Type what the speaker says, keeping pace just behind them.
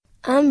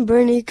I'm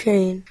Bernie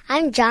Crane.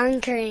 I'm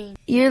John Crane.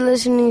 You're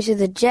listening to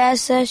the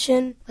Jazz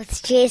Session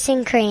with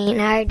Jason Crane,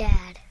 our dad.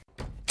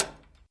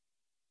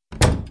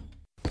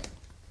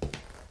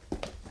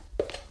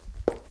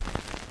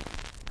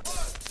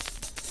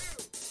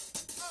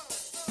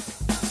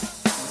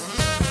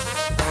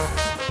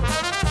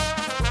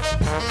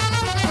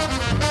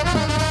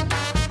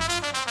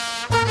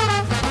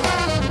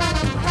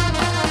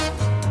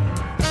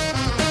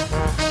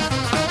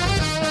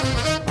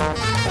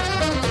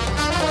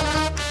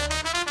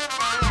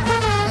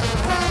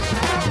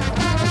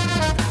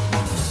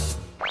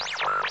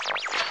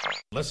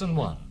 Lesson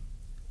 1.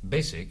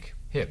 Basic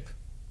Hip.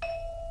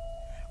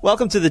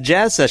 Welcome to the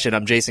Jazz Session.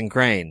 I'm Jason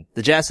Crane.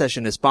 The Jazz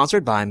Session is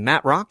sponsored by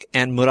Matt Rock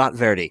and Murat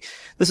Verdi.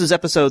 This is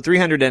episode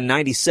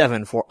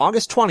 397 for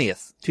August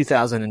 20th,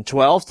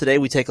 2012. Today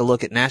we take a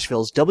look at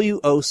Nashville's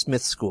W.O.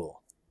 Smith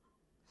School.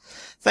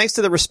 Thanks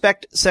to the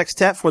Respect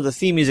Sextet for the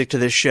theme music to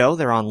this show.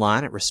 They're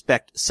online at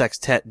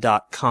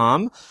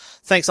respectsextet.com.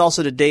 Thanks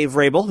also to Dave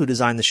Rabel, who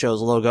designed the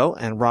show's logo,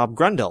 and Rob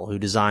Grundle, who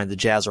designed the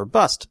Jazz or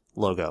Bust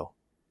logo.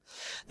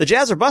 The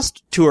Jazz or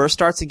Bust tour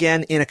starts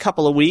again in a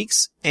couple of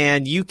weeks,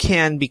 and you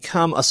can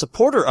become a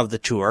supporter of the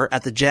tour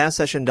at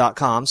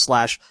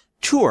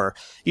thejazzsession.com/tour.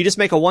 You just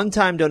make a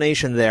one-time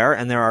donation there,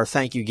 and there are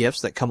thank you gifts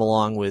that come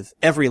along with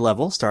every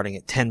level, starting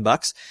at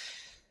 $10.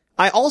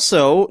 I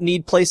also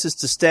need places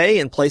to stay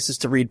and places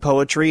to read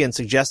poetry and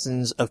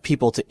suggestions of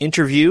people to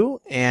interview,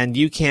 and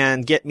you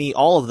can get me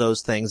all of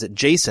those things at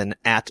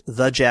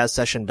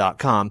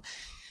jason@thejazzsession.com.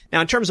 Now,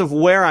 in terms of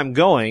where I'm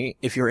going,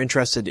 if you're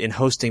interested in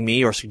hosting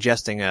me or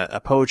suggesting a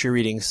poetry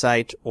reading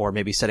site, or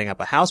maybe setting up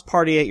a house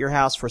party at your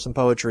house for some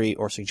poetry,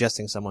 or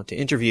suggesting someone to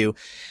interview,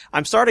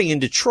 I'm starting in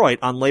Detroit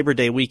on Labor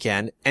Day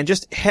weekend and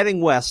just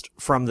heading west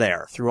from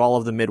there through all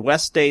of the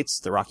Midwest states,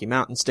 the Rocky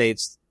Mountain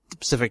states, the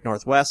Pacific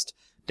Northwest,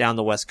 down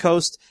the West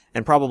Coast,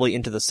 and probably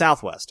into the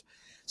Southwest.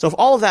 So if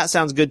all of that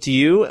sounds good to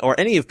you, or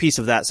any piece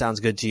of that sounds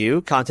good to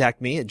you,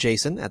 contact me at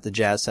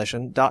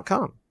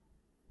jason@thejazzsession.com.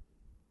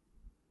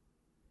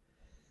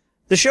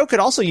 The show could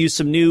also use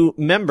some new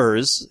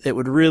members. It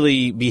would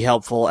really be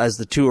helpful as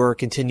the tour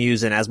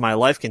continues and as my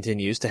life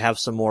continues to have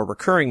some more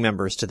recurring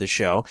members to the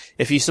show.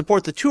 If you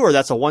support the tour,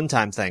 that's a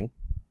one-time thing.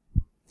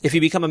 If you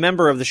become a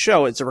member of the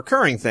show, it's a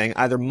recurring thing,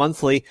 either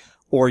monthly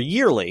or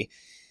yearly.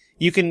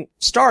 You can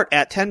start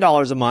at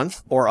 $10 a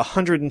month or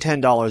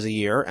 $110 a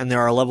year, and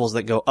there are levels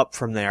that go up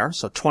from there.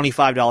 So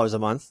 $25 a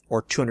month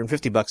or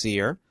 $250 a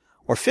year,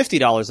 or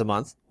 $50 a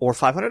month, or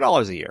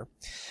 $500 a year.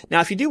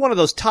 Now, if you do one of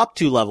those top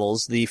two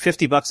levels, the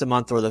 $50 a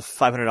month or the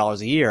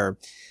 $500 a year,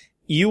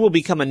 you will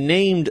become a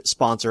named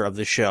sponsor of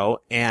the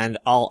show, and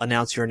I'll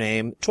announce your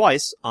name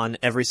twice on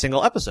every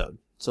single episode.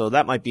 So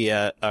that might be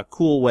a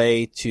cool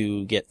way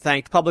to get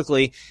thanked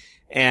publicly,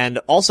 and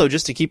also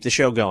just to keep the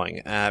show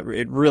going.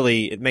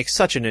 It makes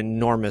such an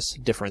enormous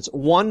difference.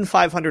 One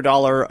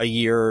 $500 a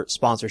year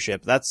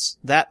sponsorship,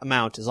 that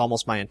amount is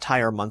almost my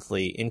entire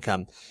monthly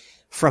income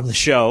from the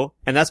show,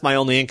 and that's my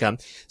only income.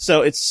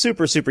 So it's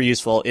super, super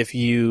useful if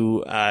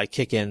you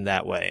kick in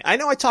that way. I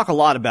know I talk a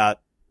lot about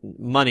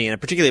money,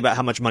 and particularly about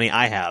how much money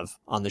I have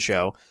on the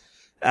show.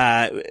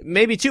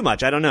 Maybe too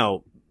much, I don't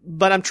know.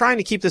 But I'm trying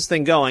to keep this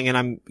thing going, and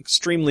I'm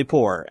extremely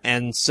poor.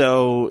 And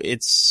so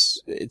it's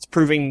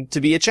proving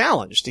to be a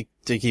challenge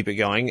to keep it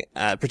going,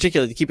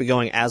 particularly to keep it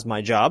going as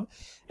my job.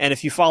 And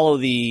if you follow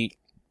the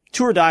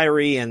tour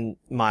diary and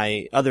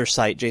my other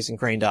site,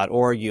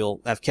 jasoncrane.org,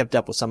 you'll have kept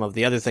up with some of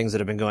the other things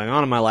that have been going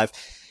on in my life.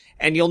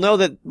 And you'll know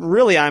that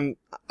really I'm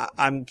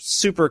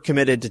super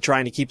committed to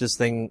trying to keep this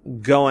thing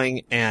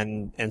going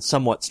and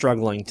somewhat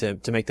struggling to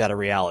make that a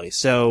reality.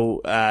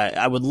 So,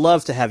 I would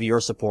love to have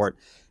your support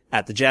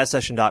at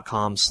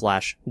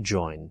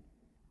thejazzsession.com/join.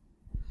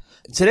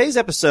 Today's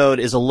episode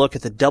is a look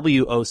at the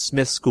W.O.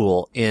 Smith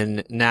School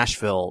in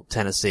Nashville,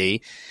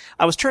 Tennessee.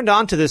 I was turned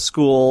on to this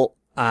school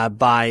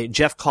by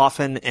Jeff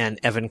Coffin and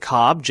Evan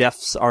Cobb.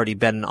 Jeff's already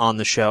been on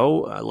the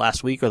show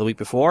last week or the week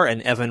before,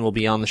 and Evan will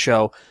be on the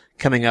show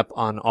coming up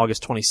on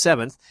August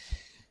 27th.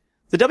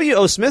 The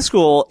W.O. Smith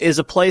School is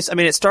a place,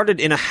 it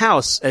started in a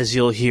house, as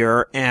you'll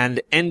hear,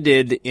 and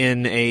ended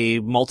in a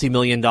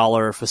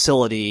multi-million-dollar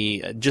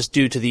facility just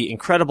due to the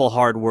incredible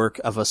hard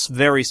work of a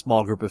very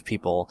small group of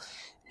people.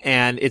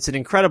 And it's an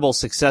incredible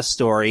success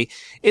story.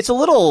 It's a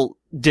little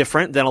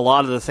different than a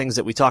lot of the things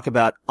that we talk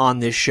about on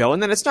this show,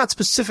 and then it's not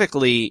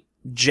specifically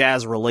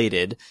jazz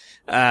related,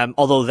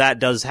 although that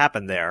does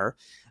happen there.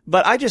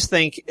 But I just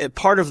think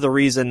part of the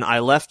reason I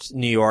left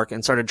New York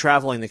and started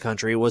traveling the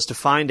country was to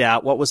find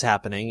out what was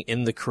happening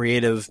in the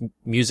creative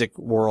music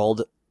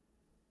world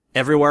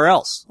everywhere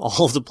else,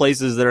 all of the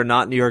places that are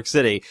not New York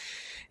City.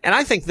 And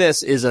I think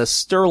this is a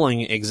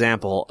sterling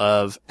example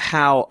of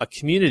how a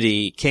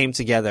community came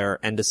together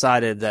and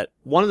decided that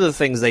one of the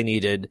things they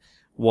needed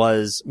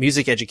was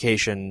music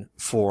education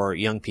for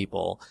young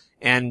people.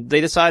 And they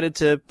decided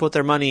to put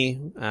their money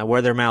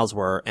where their mouths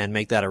were and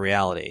make that a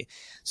reality.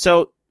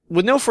 So,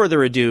 with no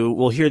further ado,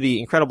 we'll hear the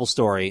incredible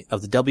story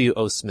of the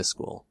W.O. Smith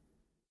School.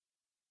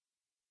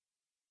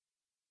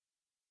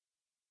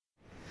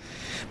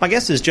 My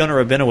guest is Jonah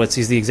Rabinowitz.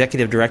 He's the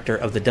executive director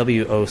of the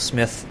W.O.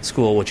 Smith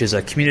School, which is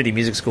a community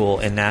music school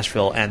in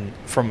Nashville. And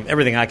from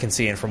everything I can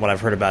see and from what I've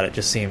heard about it,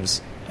 just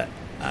seems,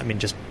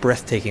 just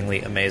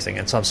breathtakingly amazing.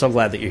 And so I'm so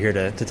glad that you're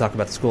here to talk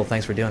about the school.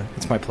 Thanks for doing it.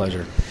 It's my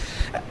pleasure.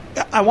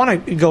 I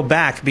want to go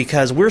back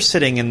because we're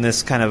sitting in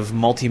this kind of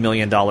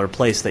multi-million-dollar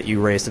place that you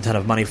raised a ton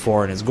of money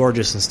for and is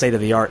gorgeous and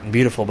state-of-the-art and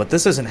beautiful, but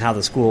this isn't how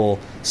the school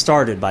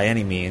started by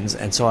any means,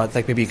 and so I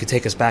think maybe you could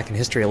take us back in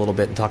history a little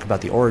bit and talk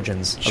about the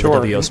origins of the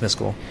W.O. Smith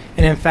School.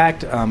 And in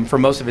fact, for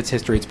most of its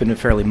history, it's been a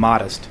fairly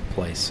modest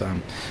place.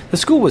 The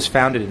school was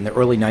founded in the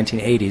early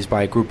 1980s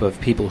by a group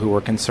of people who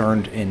were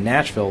concerned in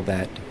Nashville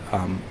that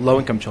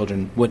low-income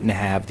children wouldn't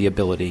have the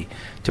ability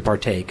to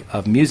partake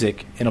of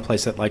music in a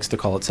place that likes to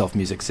call itself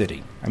Music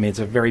City. I mean, it's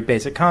a very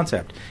basic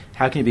concept.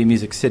 How can you be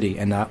Music City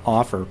and not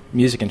offer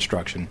music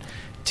instruction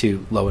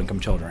to low-income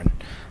children?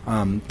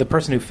 The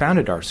person who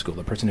founded our school,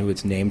 the person who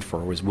it's named for,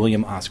 was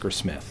William Oscar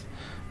Smith,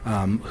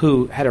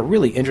 who had a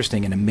really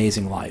interesting and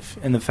amazing life.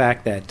 And the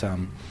fact that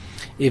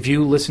if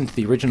you listen to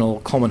the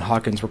original Coleman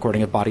Hawkins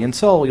recording of Body and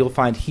Soul, you'll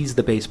find he's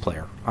the bass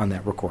player on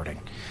that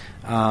recording.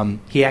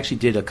 He actually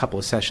did a couple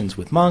of sessions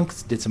with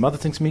monks, did some other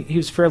things. I mean, he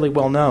was fairly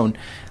well known,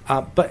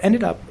 but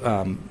ended up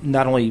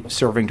not only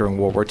serving during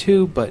World War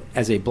II, but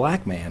as a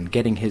black man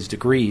getting his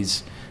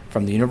degrees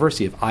from the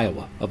University of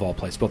Iowa, of all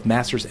places, both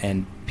masters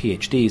and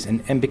PhDs,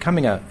 and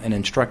becoming an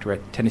instructor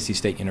at Tennessee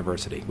State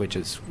University, which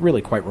is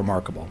really quite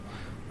remarkable.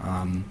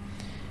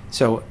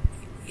 So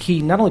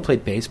he not only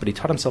played bass, but he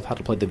taught himself how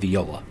to play the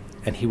viola,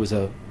 and he was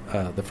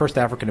the first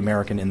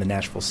African-American in the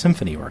Nashville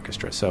Symphony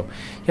Orchestra. So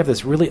you have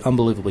this really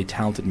unbelievably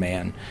talented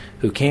man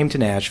who came to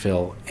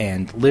Nashville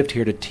and lived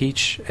here to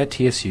teach at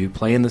TSU,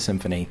 play in the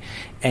symphony,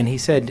 and he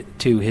said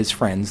to his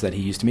friends that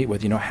he used to meet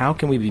with, how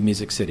can we be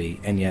Music City,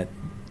 and yet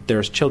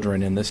there's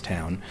children in this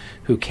town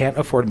who can't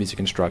afford music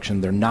instruction,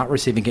 they're not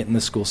receiving it in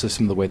the school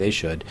system the way they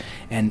should,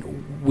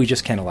 and we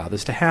just can't allow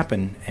this to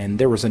happen. And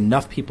there was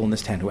enough people in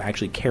this town who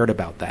actually cared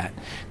about that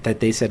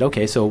they said,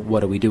 okay, so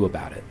what do we do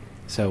about it?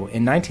 So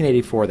in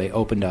 1984, they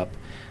opened up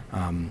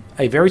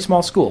a very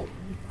small school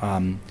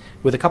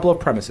with a couple of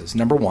premises.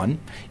 Number one,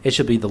 it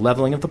should be the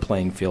leveling of the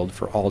playing field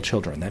for all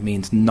children. That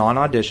means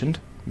non-auditioned,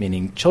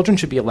 meaning children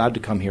should be allowed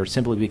to come here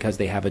simply because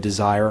they have a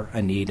desire,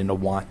 a need, and a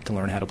want to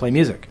learn how to play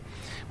music,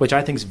 which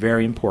I think is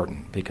very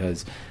important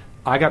because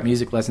I got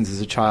music lessons as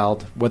a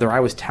child. Whether I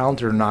was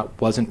talented or not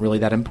wasn't really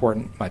that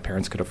important. My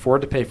parents could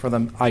afford to pay for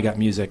them. I got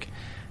music.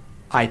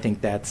 I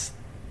think that's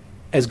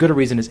as good a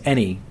reason as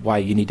any why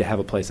you need to have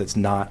a place that's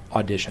not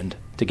auditioned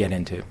to get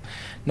into.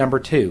 Number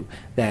two,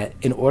 that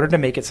in order to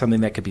make it something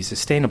that could be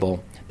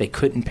sustainable, they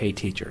couldn't pay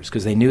teachers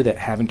because they knew that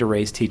having to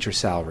raise teacher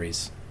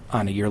salaries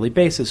on a yearly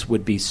basis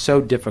would be so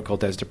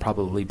difficult as to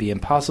probably be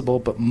impossible,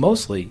 but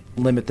mostly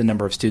limit the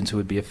number of students who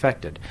would be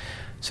affected.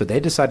 So they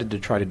decided to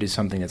try to do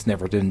something that's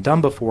never been done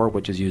before,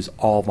 which is use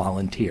all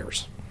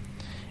volunteers.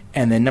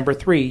 And then number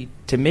three,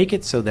 to make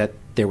it so that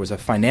there was a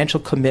financial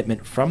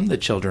commitment from the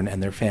children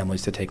and their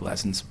families to take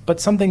lessons, but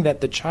something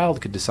that the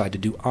child could decide to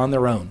do on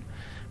their own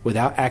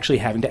without actually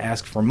having to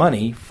ask for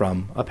money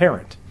from a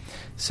parent.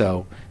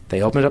 So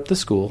they opened up the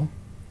school,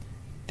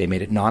 they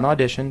made it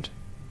non-auditioned,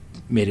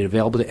 made it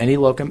available to any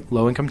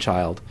low-income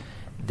child.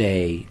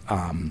 They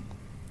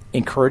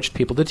encouraged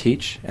people to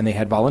teach, and they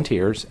had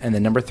volunteers. And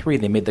then number three,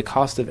 they made the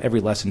cost of every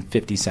lesson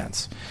 50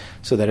 cents,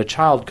 so that a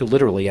child could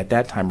literally at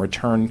that time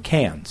return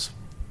cans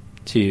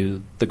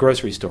to the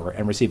grocery store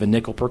and receive a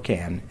nickel per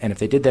can. And if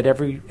they did that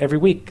every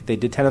week, they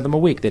did 10 of them a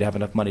week, they'd have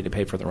enough money to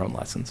pay for their own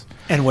lessons.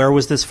 And where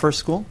was this first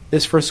school?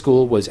 This first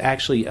school was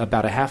actually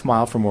about a half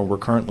mile from where we're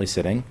currently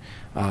sitting,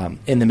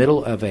 in the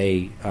middle of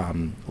a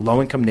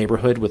low-income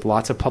neighborhood with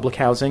lots of public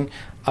housing,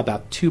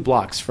 about 2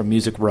 blocks from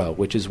Music Row,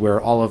 which is where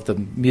all of the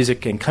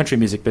music and country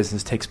music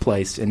business takes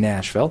place in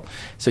Nashville.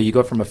 So you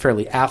go from a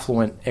fairly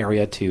affluent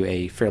area to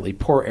a fairly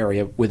poor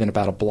area within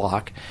about a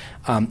block,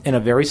 in a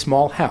very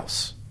small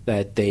house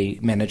that they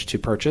managed to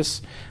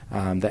purchase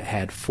that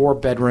had 4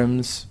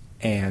 bedrooms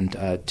and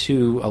a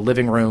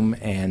living room,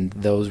 and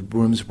those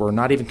rooms were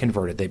not even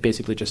converted. They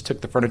basically just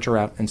took the furniture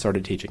out and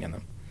started teaching in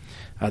them.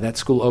 That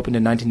school opened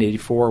in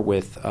 1984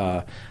 with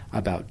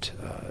about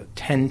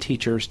 10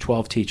 teachers,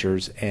 12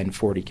 teachers, and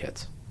 40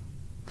 kids.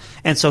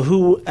 And so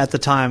who, at the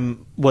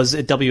time, was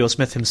it W.O.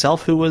 Smith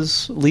himself who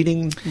was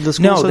leading the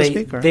school, so to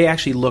speak? No, they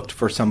actually looked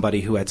for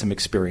somebody who had some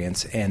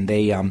experience, and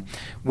they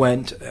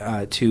went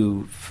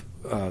to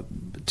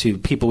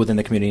people within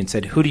the community and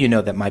said, who do you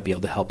know that might be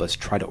able to help us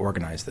try to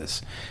organize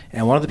this?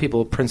 And one of the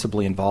people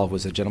principally involved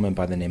was a gentleman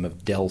by the name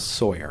of Del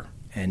Sawyer.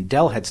 And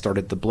Del had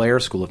started the Blair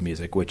School of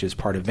Music, which is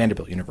part of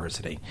Vanderbilt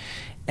University.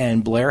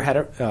 And Blair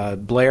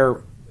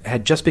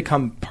had just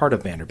become part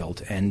of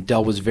Vanderbilt, and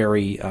Del was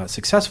very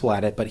successful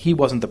at it, but he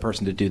wasn't the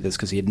person to do this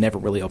because he had never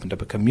really opened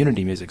up a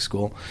community music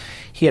school.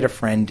 He had a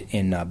friend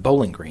in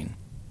Bowling Green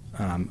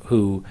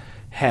who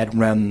had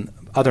run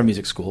other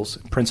music schools,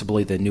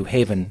 principally the New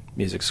Haven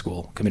Music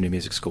School, community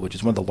music school, which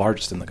is one of the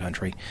largest in the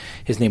country.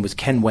 His name was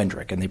Ken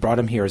Wendrick, and they brought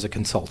him here as a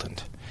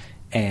consultant.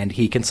 And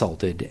he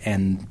consulted,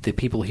 and the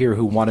people here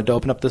who wanted to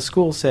open up the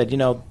school said,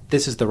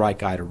 this is the right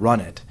guy to run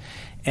it.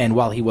 And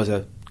while he was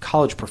a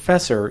college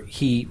professor,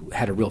 he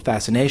had a real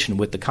fascination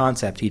with the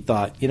concept. He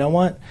thought, you know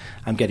what,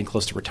 I'm getting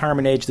close to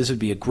retirement age. This would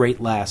be a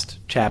great last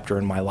chapter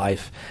in my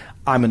life.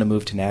 I'm going to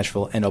move to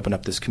Nashville and open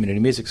up this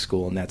community music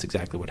school, and that's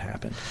exactly what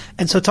happened.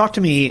 And so talk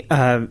to me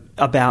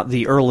about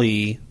the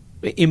early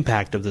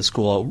impact of the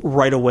school.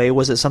 Right away,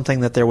 was it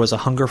something that there was a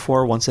hunger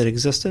for once it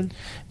existed?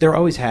 There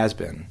always has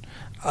been.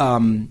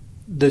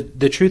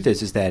 The truth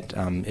is that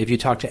if you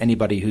talk to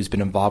anybody who's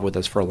been involved with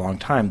us for a long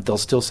time, they'll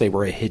still say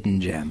we're a hidden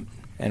gem.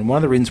 And one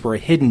of the reasons we're a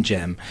hidden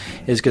gem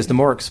is because the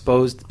more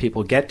exposed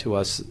people get to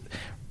us,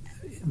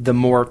 the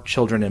more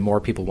children and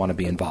more people want to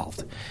be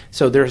involved.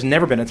 So there's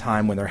never been a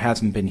time when there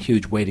hasn't been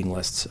huge waiting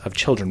lists of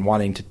children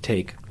wanting to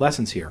take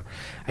lessons here.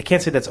 I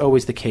can't say that's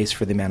always the case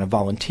for the amount of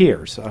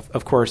volunteers.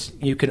 Of course,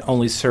 you can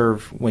only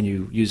serve, when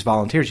you use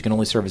volunteers, you can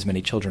only serve as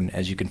many children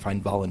as you can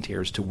find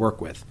volunteers to work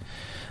with.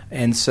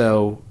 And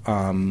so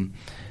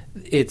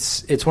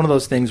it's one of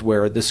those things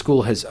where the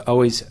school has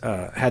always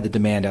had the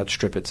demand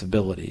outstrip its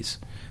abilities.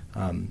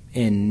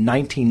 In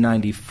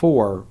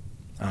 1994,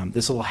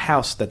 this little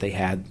house that they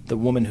had, the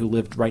woman who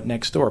lived right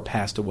next door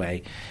passed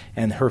away,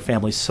 and her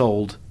family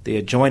sold the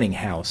adjoining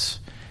house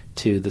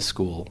to the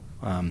school,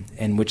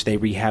 in which they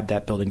rehabbed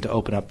that building to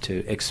open up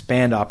to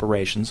expand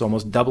operations,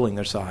 almost doubling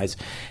their size.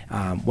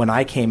 When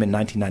I came in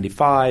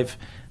 1995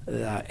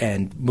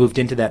 and moved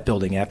into that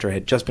building after it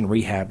had just been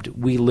rehabbed,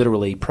 we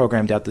literally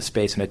programmed out the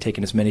space and had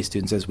taken as many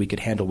students as we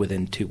could handle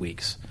within 2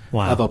 weeks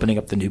of opening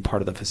up the new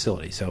part of the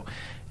facility. So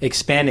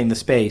expanding the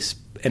space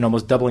and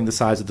almost doubling the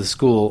size of the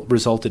school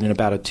resulted in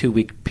about a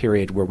 2-week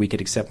period where we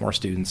could accept more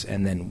students,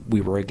 and then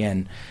we were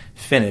again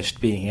finished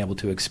being able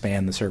to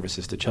expand the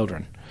services to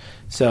children.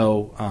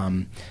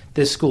 So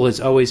this school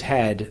has always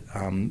had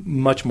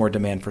much more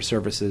demand for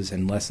services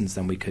and lessons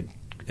than we could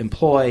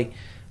employ,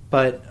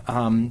 but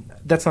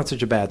that's not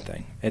such a bad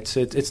thing.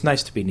 It's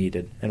nice to be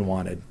needed and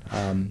wanted.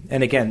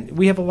 And again,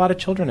 we have a lot of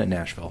children in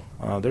Nashville.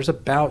 There's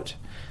about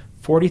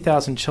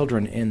 40,000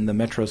 children in the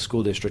metro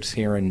school districts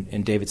here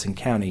in Davidson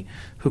County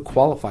who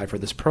qualify for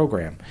this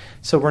program.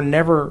 So we're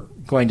never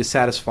going to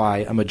satisfy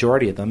a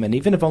majority of them, and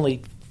even if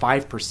only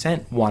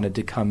 5% wanted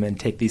to come and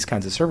take these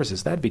kinds of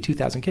services, that'd be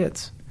 2,000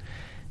 kids.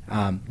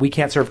 We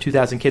can't serve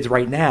 2,000 kids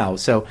right now.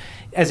 So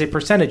as a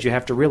percentage, you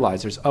have to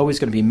realize there's always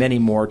going to be many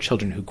more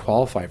children who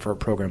qualify for a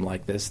program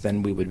like this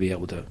than we would be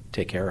able to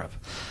take care of.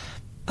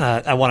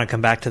 I want to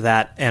come back to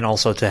that and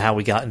also to how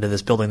we got into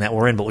this building that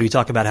we're in, but will you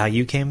talk about how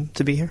you came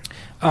to be here?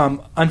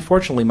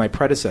 Unfortunately, my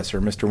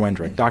predecessor, Mr.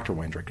 Wendrick, Dr.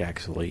 Wendrick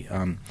actually,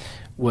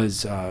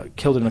 was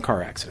killed in a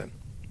car accident.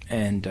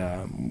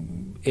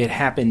 And it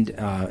happened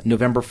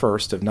November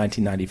 1st of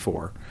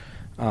 1994.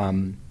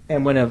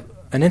 And when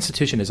an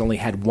institution has only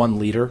had one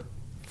leader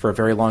for a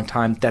very long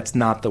time, that's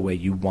not the way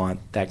you want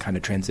that kind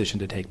of transition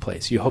to take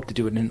place. You hope to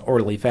do it in an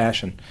orderly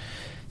fashion.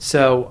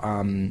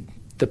 So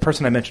the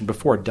person I mentioned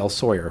before, Del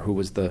Sawyer, who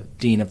was the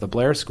dean of the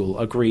Blair School,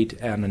 agreed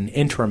on an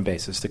interim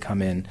basis to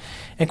come in.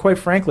 And quite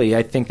frankly,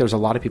 I think there's a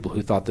lot of people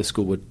who thought the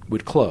school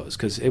would close,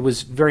 because it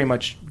was very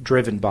much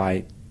driven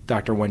by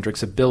Dr.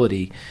 Wendrick's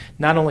ability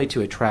not only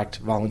to attract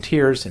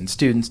volunteers and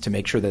students to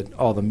make sure that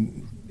all the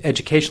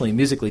educationally and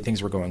musically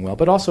things were going well,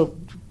 but also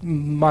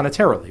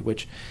monetarily,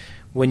 which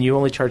when you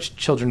only charge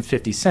children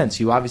 50 cents,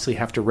 you obviously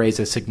have to raise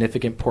a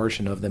significant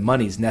portion of the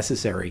monies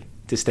necessary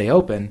to stay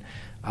open.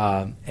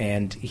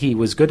 And he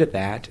was good at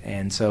that,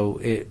 and so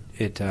it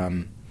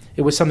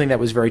was something that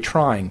was very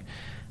trying.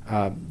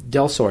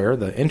 Del Sawyer,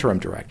 the interim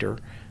director,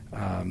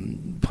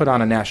 put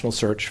on a national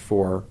search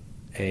for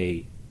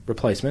a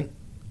replacement.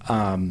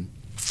 While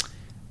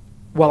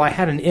I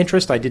had an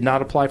interest, I did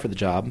not apply for the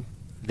job.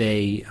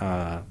 They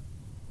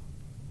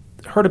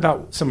heard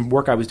about some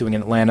work I was doing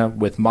in Atlanta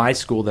with my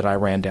school that I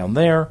ran down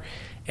there,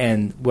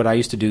 and what I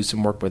used to do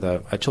some work with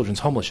a children's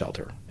homeless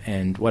shelter.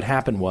 And what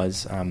happened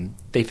was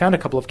they found a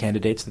couple of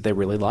candidates that they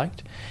really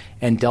liked,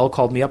 and Del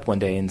called me up one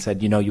day and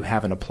said, you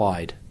haven't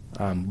applied.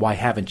 Why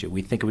haven't you?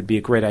 We think it would be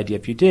a great idea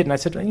if you did. And I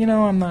said,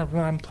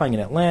 I'm playing in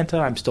Atlanta.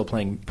 I'm still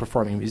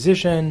performing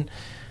musician.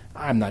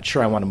 I'm not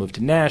sure I want to move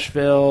to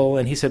Nashville.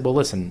 And he said, well,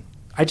 listen,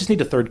 I just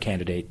need a third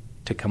candidate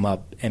to come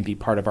up and be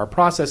part of our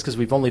process, because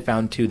we've only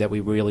found 2 that we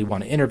really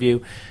want to interview.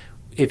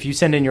 If you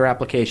send in your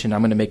application,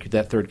 I'm going to make you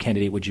that third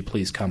candidate. Would you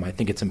please come? I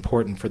think it's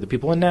important for the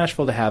people in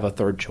Nashville to have a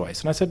third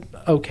choice. And I said,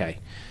 okay.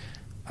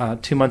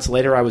 2 months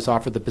later, I was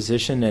offered the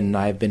position, and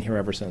I've been here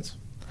ever since.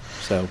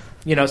 So,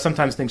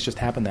 sometimes things just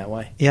happen that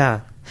way.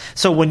 Yeah.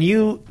 So when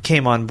you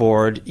came on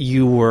board,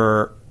 you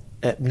were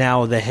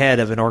now the head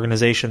of an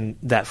organization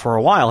that for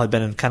a while had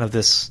been in kind of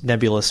this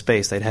nebulous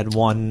space. They'd had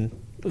one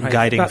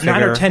guiding about figure.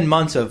 9 or 10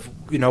 months of,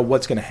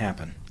 what's going to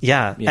happen.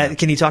 Yeah.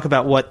 Can you talk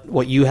about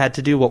what you had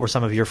to do? What were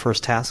some of your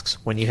first tasks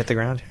when you hit the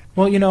ground?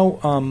 Well,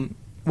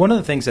 one of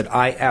the things that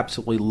I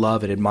absolutely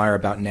love and admire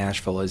about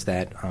Nashville is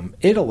that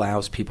it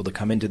allows people to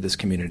come into this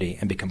community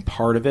and become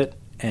part of it,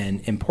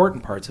 and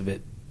important parts of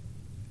it,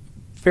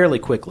 fairly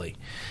quickly.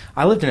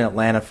 I lived in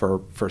Atlanta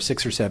for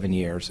 6 or 7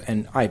 years,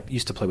 and I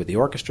used to play with the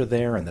orchestra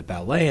there and the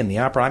ballet and the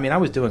opera. I mean, I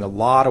was doing a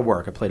lot of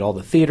work. I played all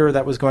the theater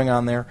that was going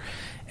on there.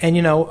 And,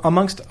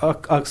 amongst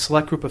a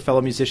select group of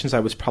fellow musicians, I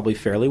was probably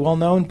fairly well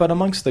known, but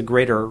amongst the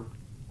greater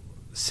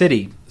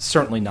city,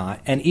 certainly not.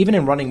 And even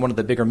in running one of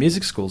the bigger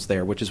music schools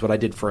there, which is what I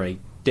did for a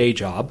day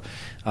job,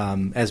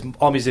 as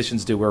all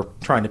musicians do, we're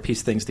trying to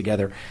piece things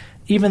together,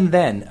 even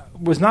then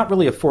was not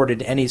really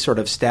afforded any sort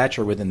of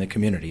stature within the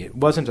community. It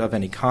wasn't of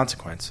any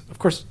consequence. Of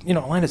course,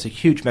 Atlanta's a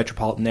huge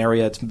metropolitan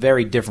area. It's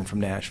very different from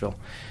Nashville.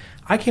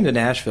 I came to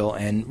Nashville,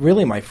 and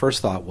really my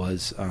first thought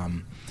was,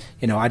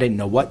 I didn't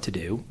know what to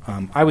do.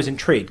 I was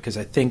intrigued because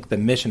I think the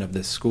mission of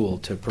this school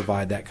to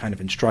provide that kind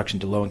of instruction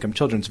to low-income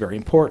children is very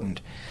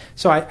important.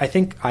 So I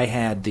think I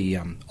had the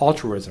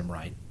altruism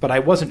right, but I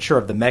wasn't sure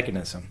of the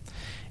mechanism.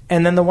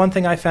 And then the one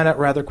thing I found out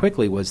rather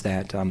quickly was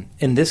that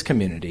in this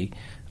community,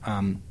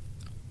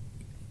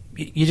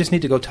 you just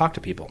need to go talk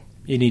to people.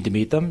 You need to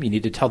meet them. You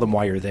need to tell them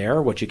why you're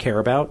there, what you care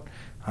about.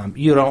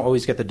 You don't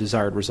always get the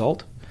desired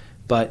result.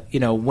 But,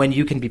 when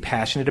you can be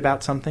passionate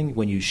about something,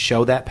 when you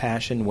show that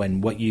passion,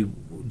 when what you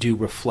do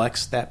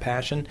reflects that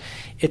passion,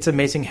 it's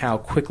amazing how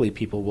quickly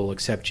people will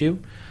accept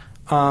you.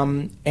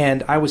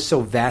 And I was so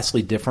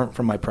vastly different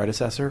from my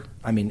predecessor.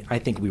 I mean, I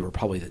think we were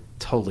probably the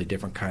totally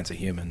different kinds of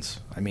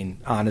humans. I mean,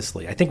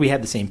 honestly, I think we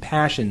had the same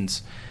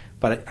passions,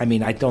 but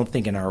I don't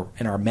think in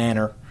our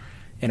manner,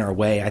 in our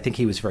way. I think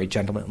he was very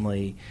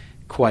gentlemanly,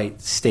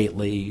 quite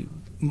stately,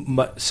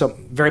 so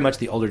very much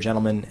the older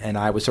gentleman, and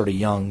I was sort of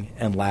young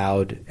and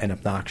loud and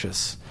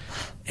obnoxious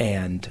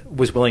and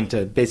was willing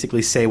to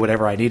basically say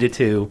whatever I needed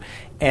to.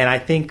 And I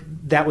think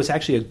that was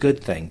actually a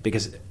good thing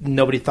because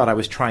nobody thought I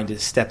was trying to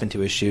step into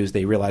his shoes.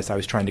 They realized I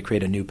was trying to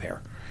create a new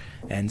pair.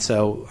 And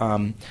so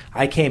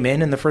I came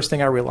in, and the first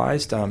thing I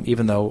realized,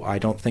 even though I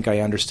don't think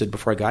I understood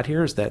before I got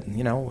here, is that,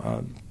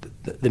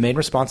 the main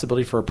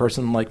responsibility for a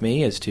person like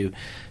me is to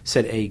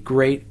set a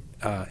great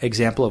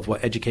example of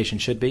what education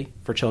should be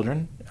for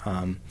children.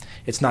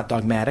 It's not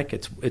dogmatic,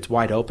 it's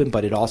wide open,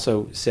 but it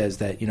also says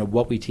that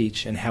what we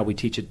teach and how we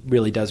teach it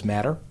really does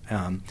matter.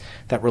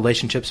 That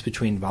relationships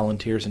between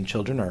volunteers and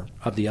children are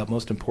of the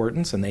utmost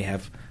importance, and they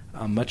have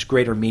a much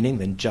greater meaning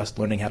than just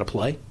learning how to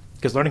play.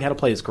 Because learning how to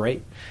play is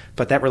great,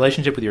 but that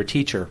relationship with your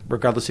teacher,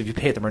 regardless if you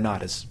pay them or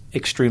not, is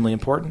extremely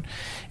important.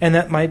 And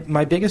that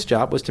my biggest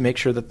job was to make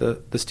sure that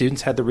the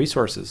students had the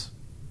resources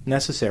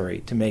necessary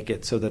to make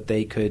it so that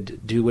they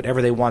could do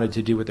whatever they wanted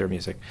to do with their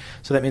music.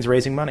 So that means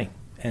raising money.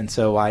 And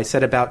so I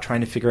set about trying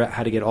to figure out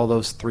how to get all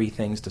those three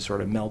things to sort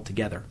of meld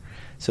together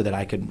so that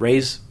I could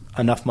raise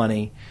enough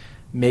money,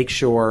 make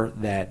sure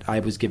that I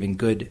was giving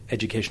good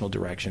educational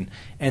direction,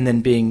 and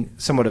then being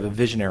somewhat of a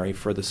visionary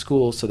for the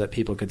school so that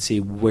people could see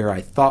where I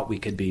thought we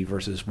could be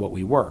versus what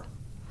we were.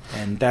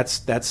 And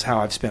that's how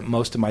I've spent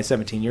most of my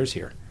 17 years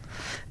here.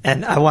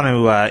 And I want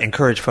to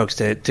encourage folks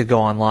to go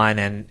online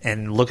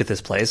and look at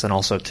this place, and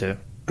also to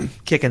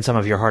kick in some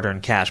of your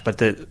hard-earned cash.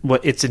 But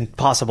it's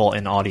impossible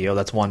in audio.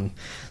 That's one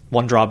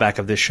drawback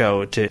of this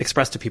show, to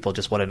express to people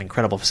just what an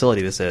incredible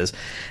facility this is.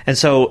 And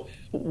so,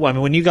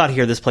 when you got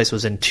here, this place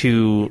was in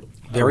two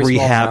very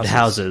rehabbed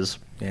houses.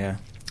 Yeah.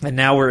 And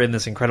now we're in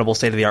this incredible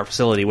state-of-the-art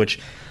facility, which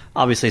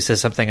obviously says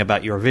something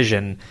about your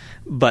vision,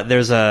 but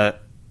there's a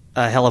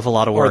hell of a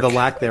lot of work. Or the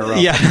lack thereof.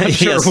 Yeah, I'm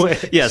sure.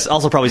 yes.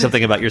 Also probably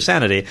something about your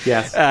sanity.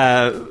 Yes.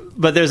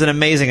 But there's an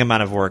amazing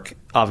amount of work,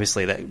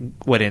 obviously, that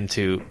went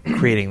into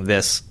creating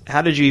this.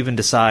 How did you even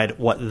decide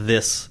what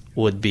this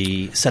would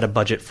be, set a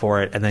budget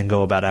for it, and then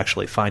go about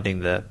actually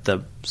finding the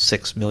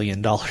 $6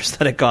 million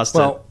that it cost to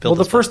build Well,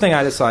 the this first thing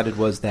I decided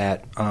was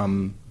that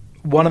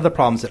one of the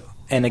problems that,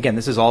 and again,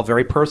 this is all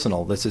very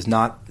personal. This is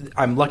not,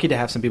 I'm lucky to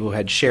have some people who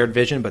had shared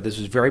vision, but this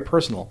was very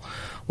personal.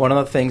 One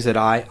of the things that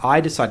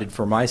I decided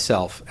for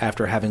myself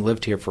after having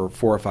lived here for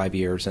 4 or 5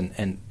 years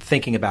and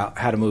thinking about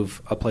how to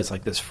move a place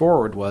like this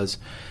forward was,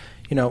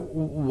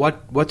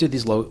 what do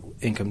these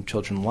low-income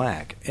children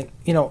lack? And,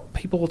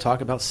 people will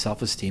talk about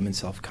self-esteem and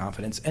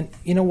self-confidence. And,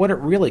 what it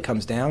really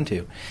comes down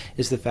to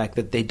is the fact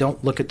that they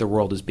don't look at the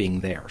world as being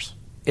theirs.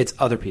 It's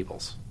other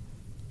people's.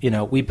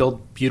 We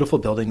build beautiful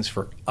buildings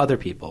for other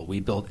people.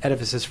 We build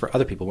edifices for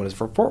other people. When it's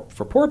for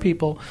poor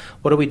people,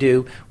 what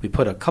do? We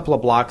put a couple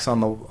of blocks on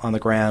the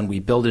ground. We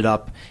build it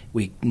up.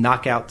 We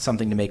knock out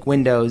something to make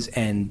windows.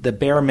 And the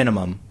bare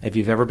minimum, if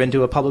you've ever been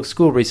to a public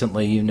school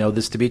recently, you know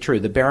this to be true.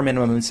 The bare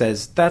minimum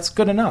says that's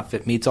good enough.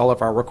 It meets all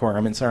of our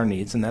requirements and our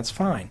needs, and that's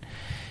fine.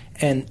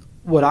 And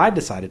what I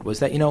decided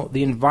was that,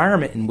 the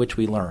environment in which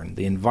we learn,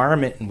 the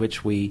environment in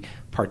which we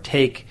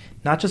partake,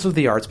 not just of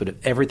the arts, but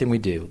of everything we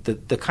do,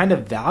 the kind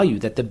of value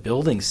that the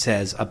building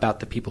says about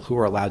the people who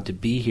are allowed to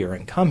be here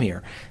and come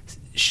here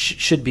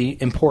should be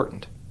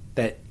important.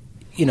 That,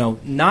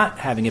 not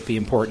having it be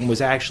important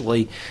was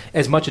actually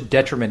as much a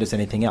detriment as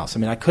anything else.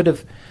 I mean, I could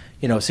have,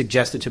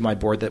 suggested to my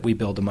board that we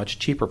build a much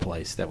cheaper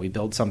place, that we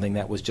build something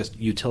that was just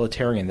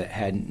utilitarian, that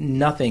had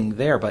nothing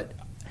there, but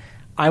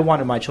I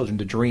wanted my children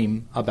to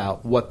dream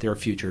about what their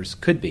futures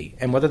could be.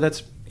 And whether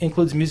that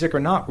includes music or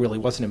not really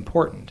wasn't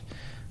important.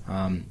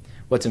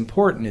 What's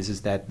important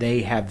is that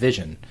they have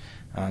vision,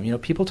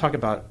 People talk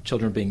about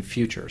children being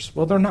futures.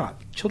 Well, they're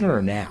not. Children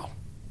are now.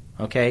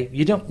 Okay?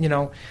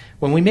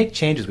 When we make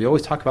changes, we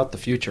always talk about the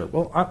future.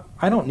 Well,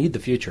 I don't need the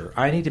future.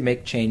 I need to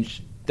make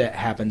change that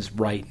happens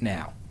right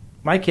now.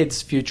 My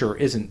kids' future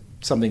isn't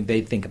something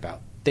they think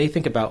about. They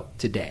think about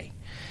today.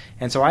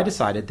 And so I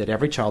decided that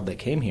every child that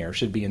came here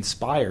should be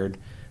inspired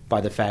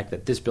by the fact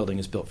that this building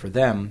is built for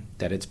them,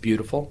 that it's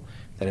beautiful,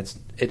 that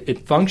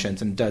it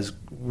functions and does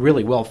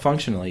really well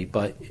functionally,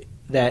 but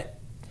that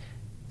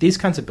these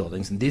kinds of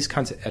buildings and these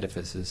kinds of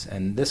edifices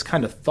and this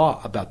kind of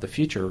thought about the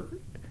future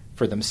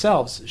for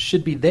themselves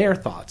should be their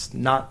thoughts,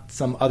 not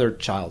some other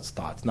child's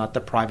thoughts, not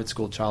the private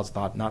school child's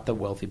thought, not the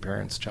wealthy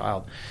parent's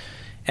child,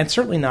 and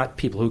certainly not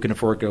people who can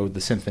afford to go to the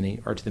symphony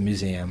or to the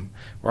museum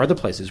or other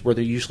places where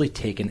they're usually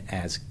taken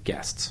as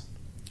guests.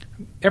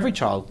 Every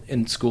child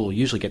in school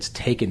usually gets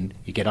taken.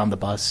 You get on the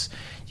bus,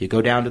 you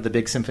go down to the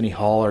big symphony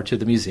hall or to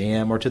the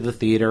museum or to the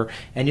theater,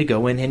 and you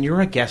go in and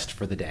you're a guest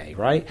for the day,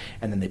 right?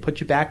 And then they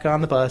put you back on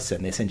the bus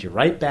and they send you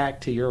right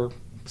back to your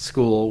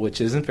school,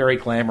 which isn't very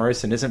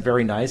glamorous and isn't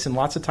very nice and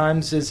lots of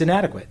times is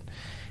inadequate.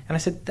 And I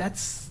said,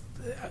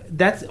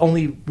 that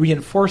only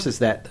reinforces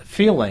that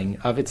feeling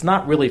of it's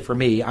not really for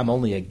me, I'm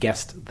only a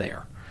guest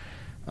there.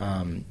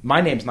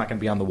 My name's not going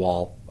to be on the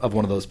wall of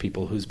one of those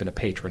people who's been a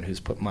patron who's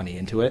put money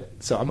into it.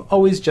 So I'm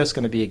always just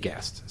going to be a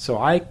guest. So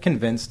I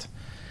convinced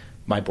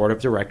my board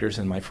of directors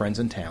and my friends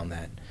in town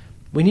that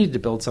we needed to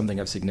build something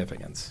of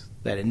significance,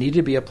 that it needed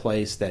to be a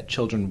place that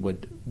children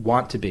would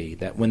want to be,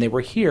 that when they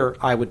were here,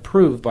 I would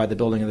prove by the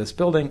building of this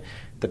building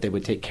that they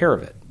would take care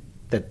of it,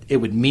 that it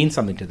would mean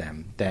something to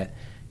them, that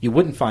you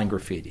wouldn't find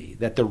graffiti,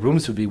 that the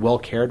rooms would be well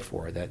cared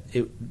for, that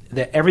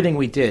everything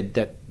we did,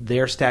 that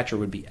their stature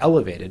would be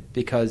elevated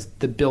because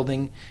the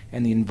building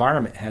and the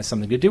environment has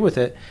something to do with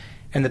it,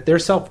 and that their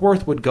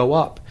self-worth would go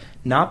up,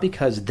 not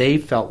because they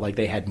felt like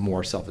they had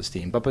more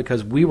self-esteem, but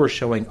because we were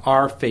showing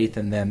our faith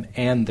in them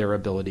and their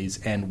abilities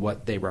and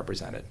what they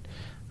represented.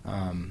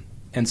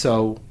 And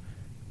so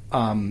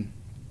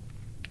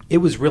it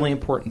was really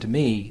important to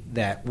me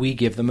that we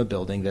give them a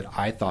building that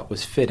I thought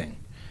was fitting.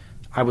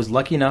 I was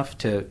lucky enough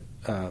to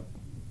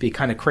be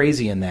kind of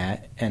crazy in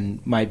that, and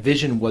my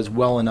vision was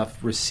well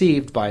enough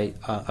received by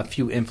a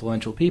few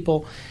influential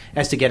people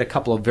as to get a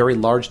couple of very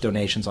large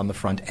donations on the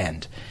front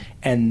end.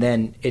 And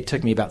then it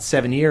took me about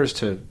 7 years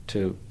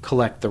to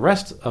collect the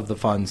rest of the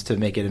funds to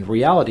make it a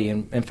reality.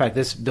 And in fact,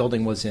 this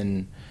building was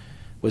in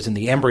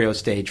the embryo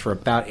stage for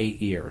about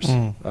 8 years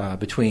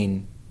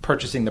between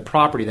purchasing the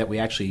property that we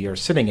actually are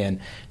sitting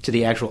in to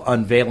the actual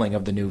unveiling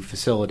of the new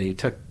facility.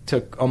 It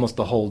took almost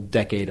the whole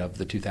decade of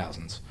the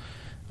 2000s.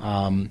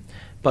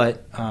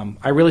 But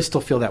I really still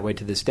feel that way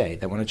to this day,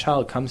 that when a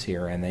child comes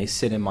here and they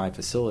sit in my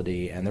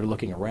facility and they're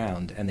looking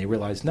around and they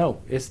realize,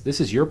 no, this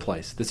is your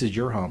place, this is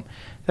your home,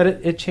 that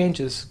it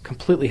changes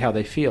completely how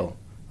they feel.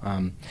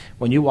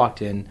 When you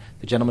walked in,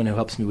 the gentleman who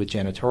helps me with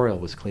janitorial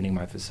was cleaning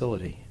my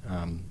facility.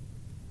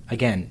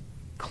 Again,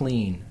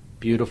 clean,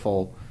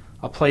 beautiful,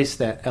 a place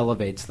that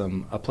elevates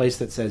them, a place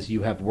that says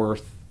you have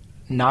worth,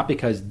 not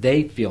because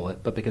they feel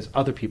it, but because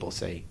other people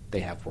say they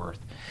have worth.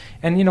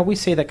 And, we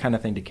say that kind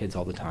of thing to kids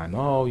all the time.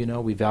 Oh,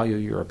 we value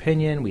your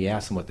opinion. We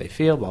ask them what they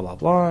feel, blah, blah,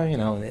 blah.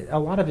 And a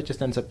lot of it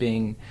just ends up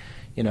being,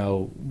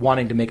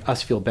 wanting to make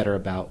us feel better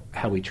about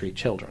how we treat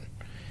children.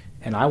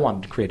 And I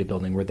wanted to create a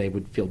building where they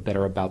would feel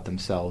better about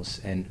themselves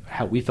and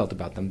how we felt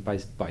about them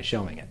by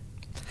showing it.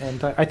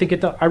 And I think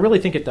it does. I really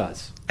think it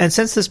does. And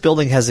since this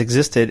building has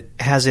existed,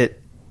 has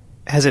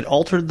it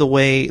altered the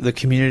way the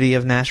community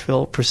of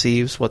Nashville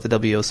perceives what the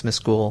W.O. Smith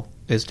School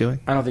is doing?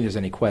 I don't think there's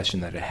any question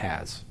that it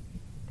has.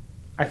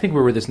 I think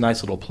we were this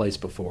nice little place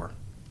before,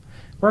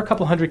 where a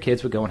couple hundred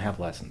kids would go and have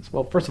lessons.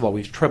 Well, first of all,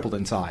 we've tripled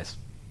in size.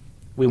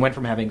 We went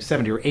from having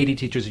 70 or 80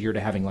 teachers a year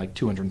to having like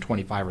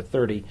 225 or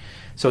 30.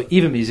 So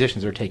even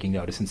musicians are taking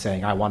notice and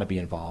saying, I want to be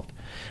involved.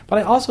 But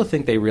I also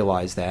think they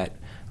realize that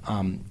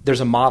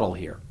there's a model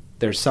here.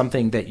 There's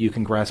something that you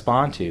can grasp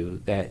onto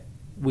that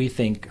we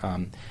think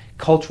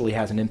culturally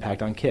has an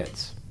impact on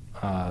kids.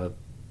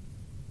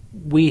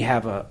 We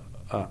have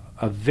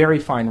a very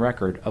fine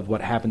record of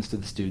what happens to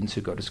the students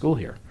who go to school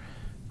here.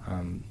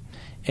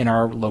 In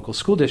our local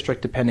school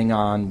district, depending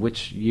on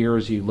which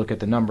years you look at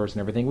the numbers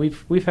and everything,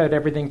 we've had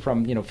everything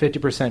from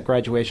 50%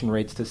 graduation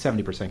rates to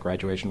 70%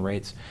 graduation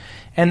rates,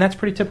 and that's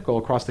pretty typical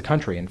across the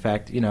country. In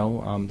fact,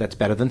 that's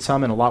better than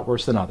some and a lot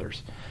worse than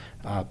others.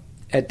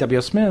 At W.O.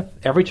 Smith,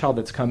 every child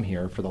that's come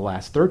here for the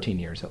last 13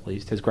 years at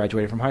least has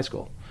graduated from high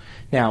school.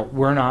 Now,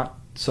 we're not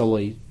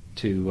solely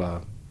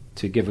to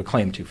give a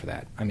claim to for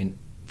that. I mean,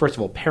 first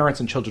of all, parents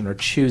and children are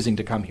choosing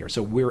to come here,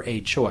 so we're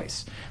a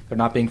choice. They're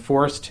not being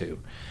forced to.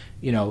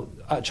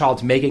 A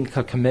child's making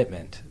a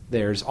commitment.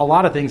 There's a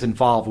lot of things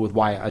involved with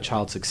why a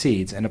child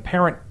succeeds, and a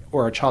parent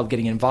or a child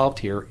getting involved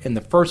here in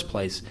the first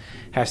place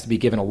has to be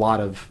given a lot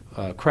of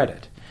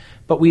credit.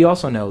 But we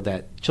also know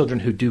that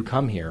children who do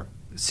come here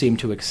seem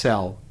to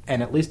excel,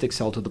 and at least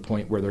excel to the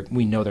point where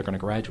we know they're going to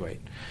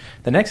graduate.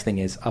 The next thing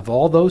is, of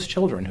all those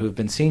children who have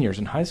been seniors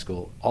in high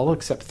school, all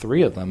except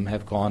 3 of them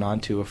have gone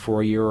on to a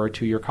 4-year or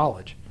 2-year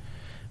college,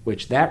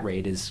 which that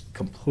rate is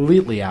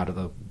completely out of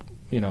the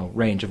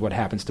range of what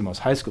happens to most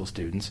high school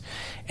students.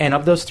 And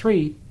of those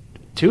 3,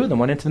 2 of them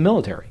went into the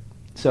military.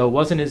 So it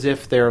wasn't as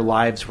if their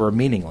lives were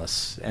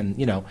meaningless. And,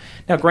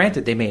 now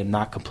granted, they may have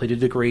not completed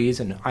degrees,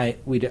 and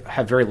we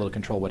have very little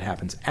control what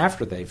happens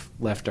after they've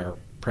left our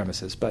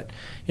premises. But,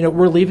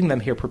 we're leaving them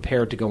here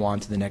prepared to go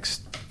on to the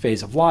next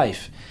phase of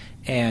life.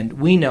 And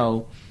we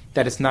know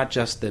that it's not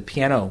just the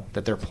piano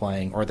that they're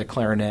playing or the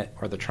clarinet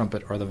or the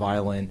trumpet or the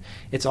violin.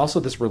 It's also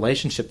this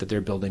relationship that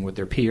they're building with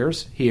their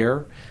peers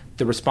here,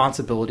 the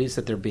responsibilities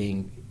that they're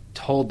being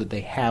told that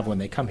they have when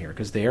they come here,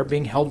 because they are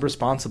being held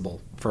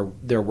responsible for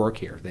their work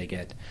here. They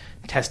get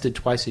tested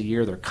twice a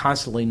year. They're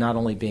constantly not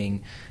only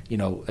being,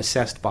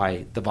 assessed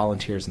by the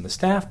volunteers and the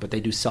staff, but they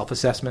do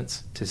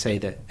self-assessments to say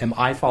that, am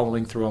I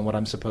following through on what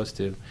I'm supposed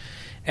to?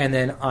 And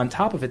then on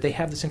top of it, they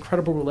have this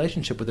incredible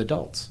relationship with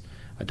adults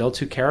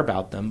who care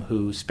about them,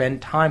 who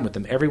spend time with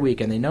them every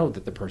week, and they know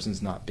that the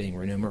person's not being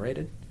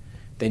remunerated.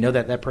 They know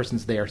that that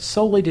person's there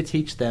solely to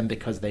teach them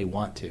because they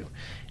want to.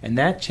 And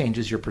that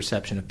changes your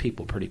perception of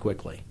people pretty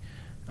quickly.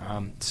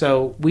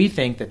 So we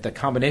think that the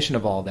combination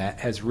of all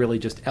that has really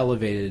just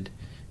elevated,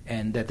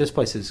 and that this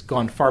place has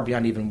gone far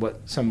beyond even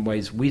what some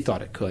ways we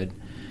thought it could.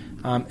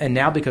 And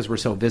now, because we're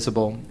so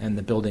visible and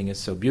the building is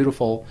so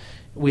beautiful,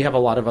 we have a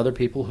lot of other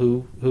people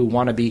who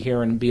want to be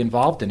here and be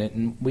involved in it,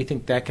 and we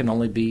think that can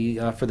only be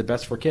for the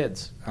best for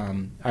kids.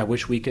 I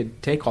wish we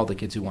could take all the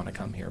kids who want to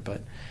come here,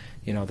 but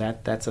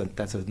that's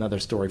another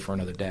story for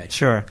another day.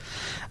 Sure.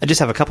 I just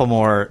have a couple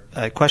more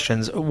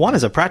questions. One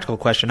is a practical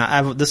question.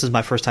 This is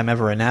my first time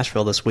ever in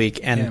Nashville this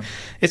week, and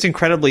it's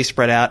incredibly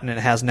spread out, and it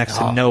has next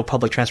to no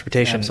public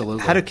transportation.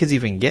 Absolutely. How do kids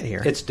even get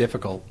here? It's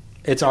difficult.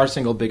 It's our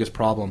single biggest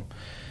problem.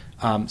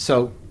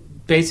 So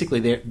basically,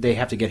 they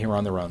have to get here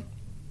on their own.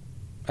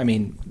 I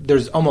mean,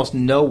 there's almost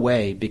no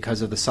way,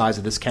 because of the size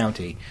of this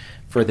county,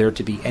 for there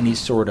to be any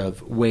sort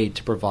of way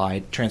to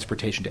provide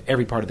transportation to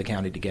every part of the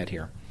county to get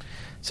here.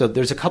 So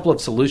there's a couple of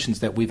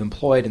solutions that we've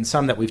employed and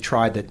some that we've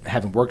tried that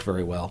haven't worked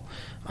very well.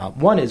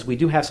 One is we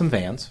do have some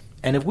vans,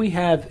 and if we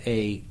have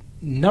a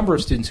number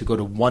of students who go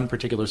to one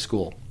particular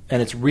school,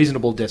 and it's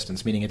reasonable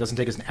distance, meaning it doesn't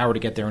take us an hour to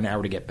get there and an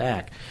hour to get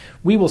back,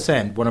 we will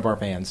send one of our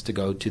vans to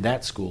go to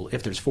that school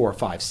if there's 4 or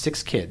 5,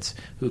 6 kids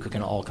who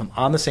can all come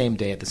on the same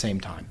day at the same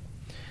time.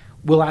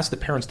 We'll ask the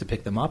parents to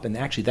pick them up, and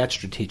actually that's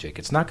strategic.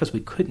 It's not because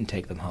we couldn't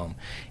take them home.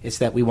 It's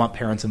that we want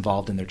parents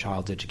involved in their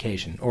child's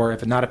education, or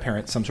if not a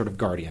parent, some sort of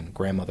guardian,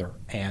 grandmother,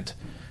 aunt,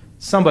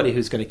 somebody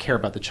who's going to care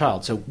about the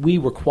child. So we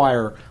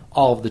require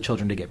all of the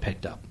children to get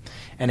picked up.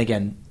 And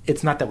again,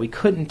 it's not that we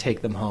couldn't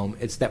take them home,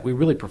 it's that we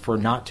really prefer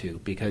not to,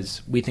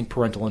 because we think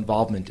parental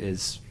involvement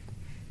is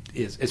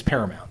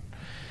paramount.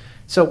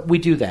 So we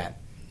do that.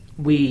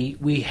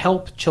 We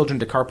help children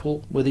to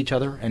carpool with each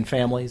other and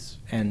families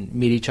and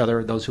meet each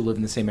other, those who live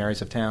in the same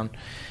areas of town.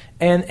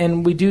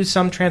 And we do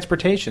some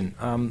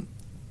transportation.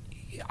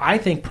 I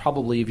think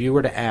probably if you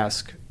were to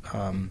ask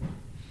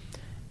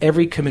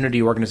every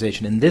community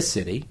organization in this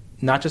city,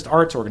 not just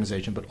arts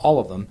organization, but all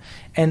of them,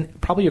 and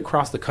probably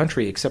across the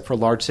country except for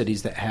large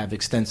cities that have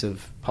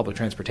extensive public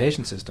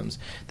transportation systems,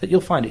 that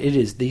you'll find it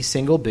is the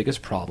single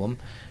biggest problem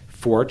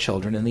for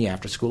children in the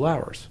after-school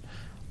hours.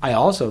 I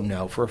also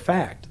know for a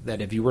fact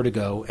that if you were to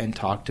go and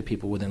talk to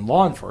people within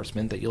law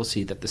enforcement, that you'll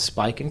see that the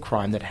spike in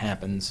crime that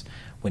happens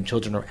when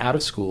children are out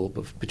of school,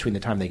 between the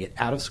time they get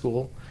out of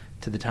school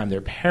to the time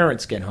their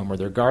parents get home or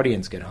their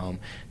guardians get home,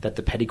 that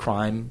the petty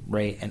crime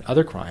rate and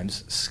other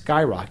crimes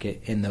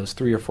skyrocket in those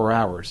 3 or 4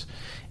 hours.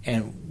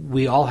 And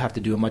we all have to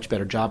do a much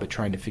better job at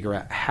trying to figure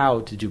out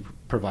how to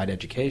provide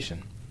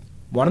education.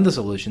 One of the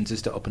solutions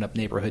is to open up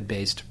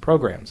neighborhood-based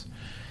programs.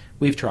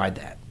 We've tried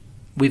that.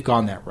 We've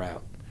gone that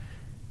route.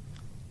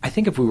 I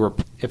think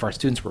if our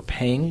students were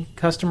paying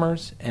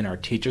customers and our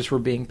teachers were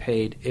being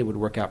paid, it would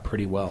work out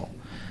pretty well.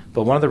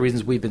 But one of the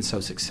reasons we've been so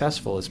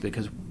successful is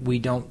because we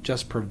don't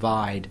just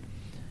provide,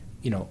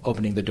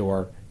 opening the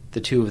door, the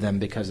two of them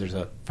because there's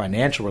a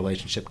financial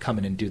relationship, come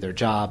in and do their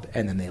job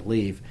and then they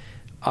leave.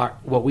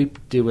 What we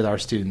do with our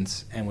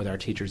students and with our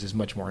teachers is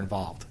much more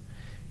involved.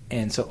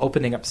 And so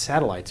opening up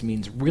satellites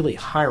means really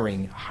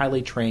hiring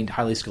highly trained,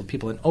 highly skilled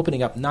people and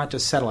opening up not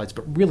just satellites,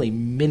 but really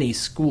mini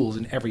schools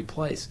in every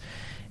place.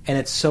 And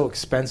it's so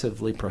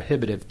expensively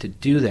prohibitive to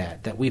do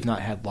that we've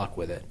not had luck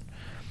with it.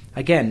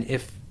 Again,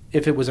 if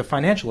it was a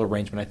financial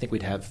arrangement, I think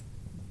we'd have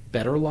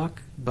better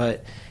luck,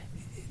 but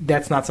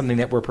that's not something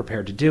that we're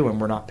prepared to do, and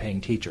we're not paying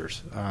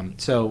teachers.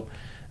 So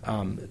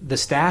the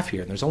staff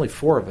here, and there's only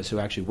 4 of us who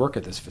actually work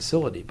at this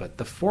facility, but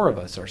the 4 of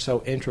us are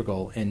so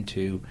integral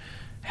into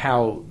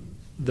how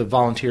the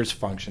volunteers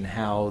function,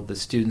 how the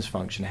students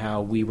function,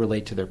 how we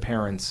relate to their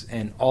parents,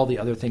 and all the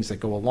other things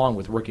that go along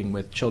with working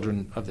with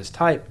children of this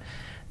type,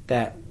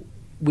 that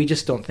we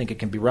just don't think it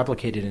can be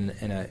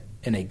replicated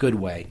in a good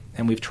way.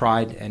 And we've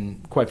tried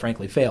and, quite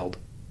frankly, failed.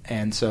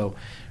 And so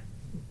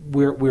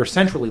we're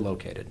centrally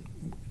located.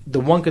 The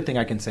one good thing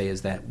I can say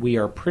is that we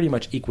are pretty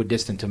much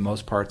equidistant to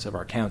most parts of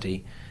our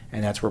county,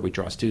 and that's where we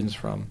draw students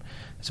from.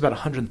 There's about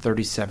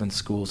 137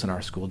 schools in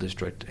our school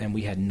district, and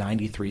we had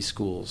 93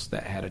 schools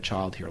that had a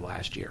child here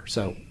last year.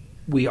 So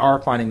we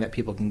are finding that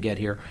people can get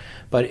here.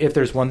 But if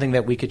there's one thing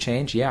that we could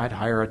change, I'd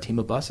hire a team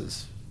of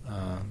buses.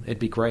 It'd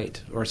be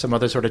great, or some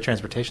other sort of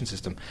transportation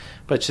system.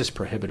 But it's just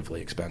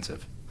prohibitively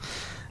expensive.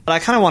 But I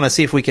kind of want to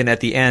see if we can,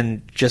 at the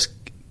end, just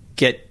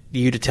get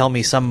you to tell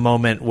me some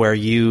moment where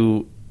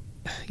you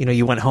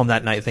went home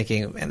that night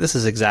thinking, man, this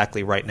is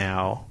exactly right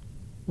now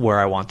where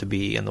I want to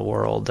be in the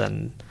world,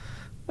 and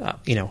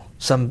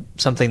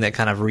something that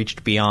kind of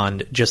reached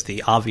beyond just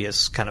the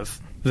obvious kind of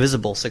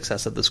visible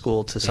success of the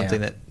school to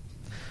something that.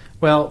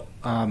 Well,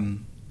 I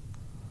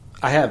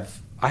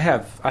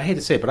hate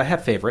to say it, but I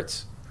have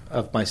favorites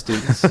of my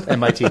students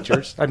and my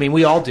teachers. I mean,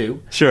 we all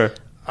do. Sure.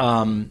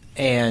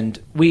 And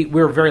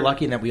we're very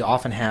lucky in that we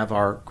often have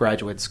our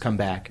graduates come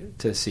back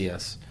to see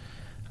us.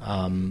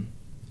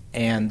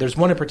 And there's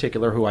one in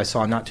particular who I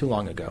saw not too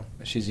long ago.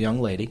 She's a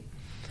young lady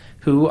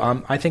who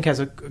I think has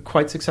a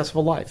quite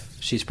successable life.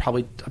 She's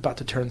probably about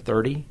to turn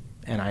 30,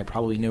 and I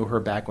probably knew her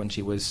back when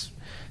she was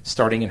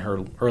starting in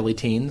her early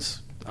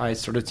teens. I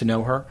started to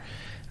know her.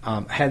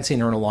 I hadn't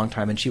seen her in a long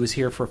time, and she was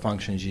here for a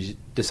function. She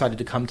decided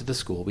to come to the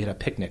school. We had a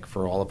picnic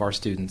for all of our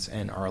students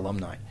and our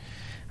alumni.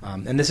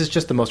 And this is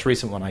just the most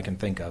recent one I can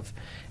think of.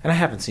 And I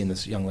haven't seen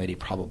this young lady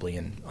probably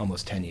in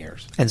almost 10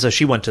 years. And so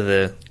she went to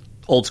the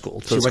old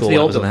school. She went to the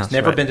old school.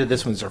 Never been to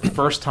this one. It's her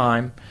first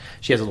time.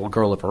 She has a little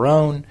girl of her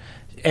own.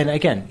 And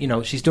again,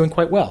 she's doing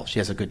quite well. She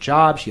has a good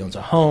job. She owns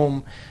a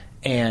home.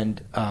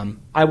 And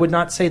I would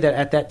not say that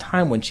at that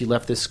time when she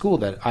left this school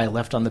that I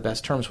left on the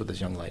best terms with this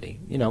young lady.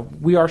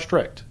 We are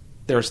strict.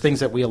 There's things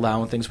that we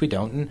allow and things we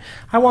don't. And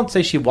I won't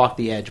say she walked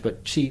the edge,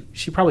 but she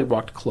probably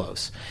walked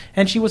close.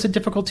 And she was a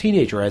difficult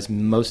teenager, as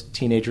most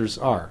teenagers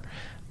are.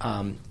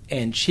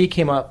 And she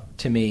came up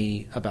to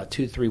me about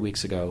 2-3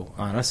 weeks ago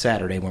on a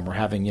Saturday when we're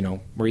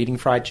having, we're eating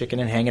fried chicken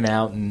and hanging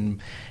out,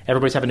 and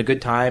everybody's having a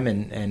good time,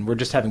 and we're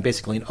just having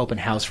basically an open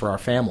house for our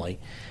family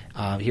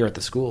here at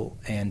the school.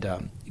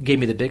 And gave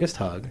me the biggest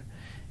hug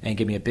and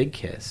gave me a big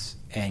kiss,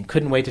 and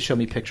couldn't wait to show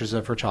me pictures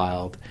of her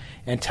child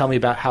and tell me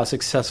about how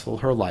successful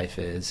her life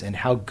is and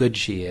how good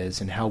she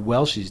is and how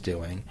well she's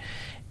doing.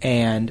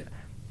 And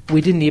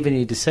we didn't even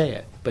need to say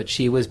it, but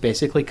she was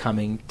basically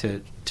coming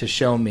to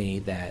show me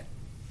that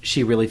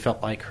she really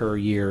felt like her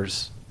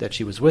years that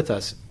she was with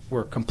us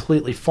were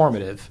completely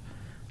formative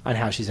on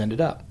how she's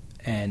ended up.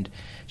 And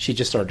she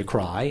just started to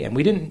cry, and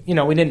we didn't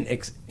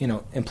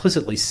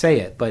implicitly say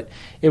it, but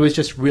it was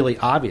just really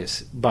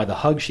obvious by the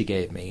hug she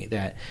gave me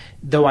that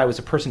though I was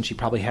a person she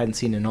probably hadn't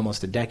seen in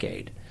almost a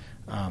decade,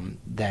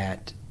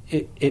 that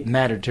it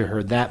mattered to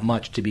her that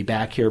much to be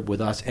back here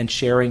with us and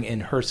sharing in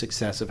her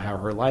success of how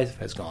her life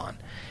has gone.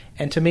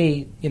 And to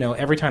me,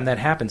 every time that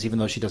happens, even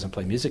though she doesn't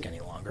play music any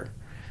longer,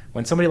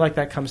 when somebody like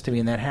that comes to me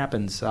and that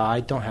happens, I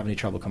don't have any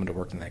trouble coming to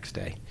work the next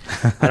day.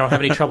 I don't have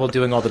any trouble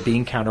doing all the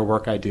bean counter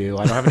work I do.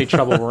 I don't have any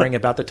trouble worrying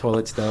about the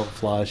toilets don't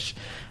flush.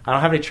 I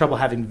don't have any trouble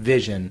having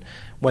vision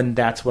when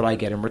that's what I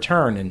get in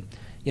return. And,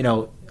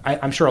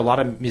 I'm sure a lot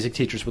of music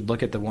teachers would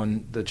look at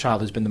the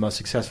child who's been the most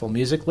successful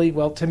musically.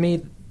 Well, to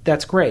me,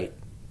 that's great.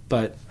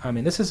 But, I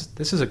mean, this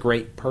is a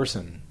great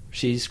person.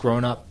 She's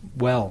grown up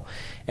well.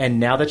 And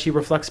now that she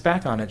reflects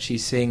back on it,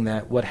 she's seeing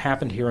that what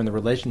happened here in the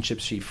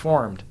relationships she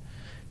formed,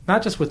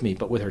 not just with me,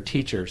 but with her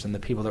teachers and the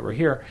people that were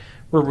here,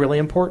 were really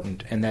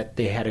important, and that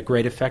they had a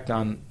great effect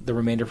on the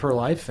remainder of her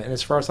life. And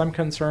as far as I'm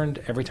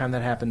concerned, every time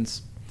that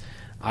happens,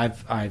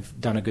 I've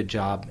done a good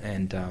job,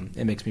 and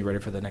it makes me ready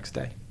for the next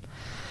day.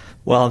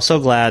 Well, I'm so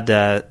glad,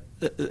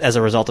 as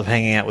a result of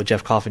hanging out with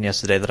Jeff Coffin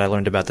yesterday, that I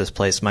learned about this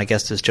place. My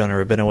guest is Jonah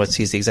Rabinowitz.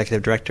 He's the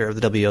executive director of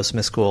the W.O.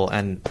 Smith School,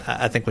 and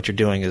I think what you're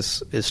doing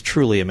is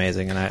truly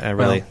amazing, and I'm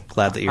really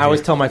glad that you're here. I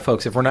always tell my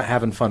folks, if we're not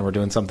having fun, we're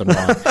doing something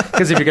wrong.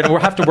 Because if you're going to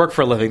have to work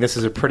for a living, this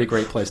is a pretty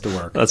great place to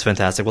work. That's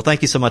fantastic. Well,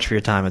 thank you so much for your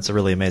time. It's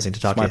really amazing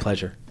to talk to you. It's my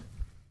pleasure.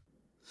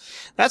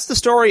 That's the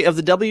story of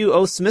the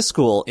W.O. Smith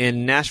School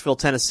in Nashville,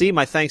 Tennessee.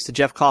 My thanks to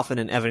Jeff Coffin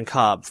and Evan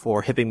Cobb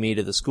for hipping me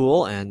to the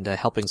school and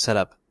helping set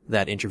up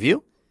that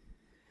interview.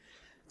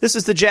 This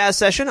is the Jazz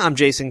Session. I'm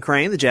Jason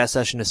Crane. The Jazz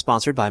Session is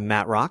sponsored by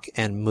Matt Rock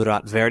and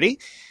Murat Verdi.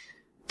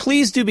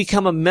 Please do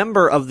become a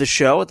member of the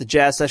show at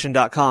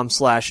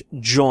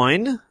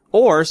thejazzsession.com/join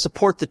or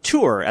support the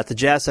tour at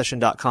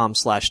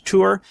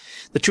thejazzsession.com/tour.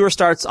 The tour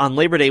starts on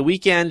Labor Day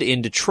weekend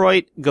in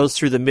Detroit, goes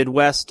through the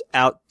Midwest,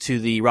 out to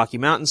the Rocky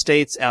Mountain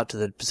states, out to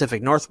the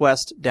Pacific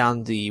Northwest,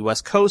 down the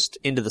West Coast,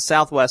 into the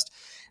Southwest.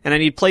 And I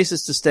need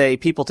places to stay,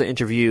 people to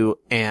interview,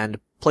 and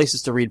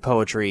places to read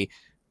poetry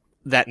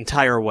that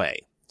entire way.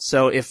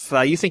 So if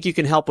you think you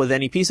can help with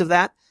any piece of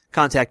that,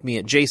 contact me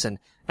at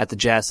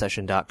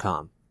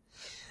jason@thejazzsession.com.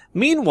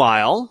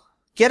 Meanwhile,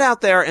 get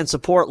out there and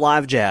support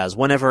live jazz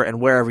whenever and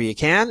wherever you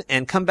can,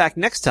 and come back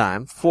next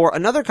time for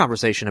another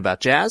conversation about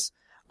jazz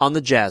on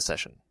the Jazz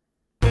Session.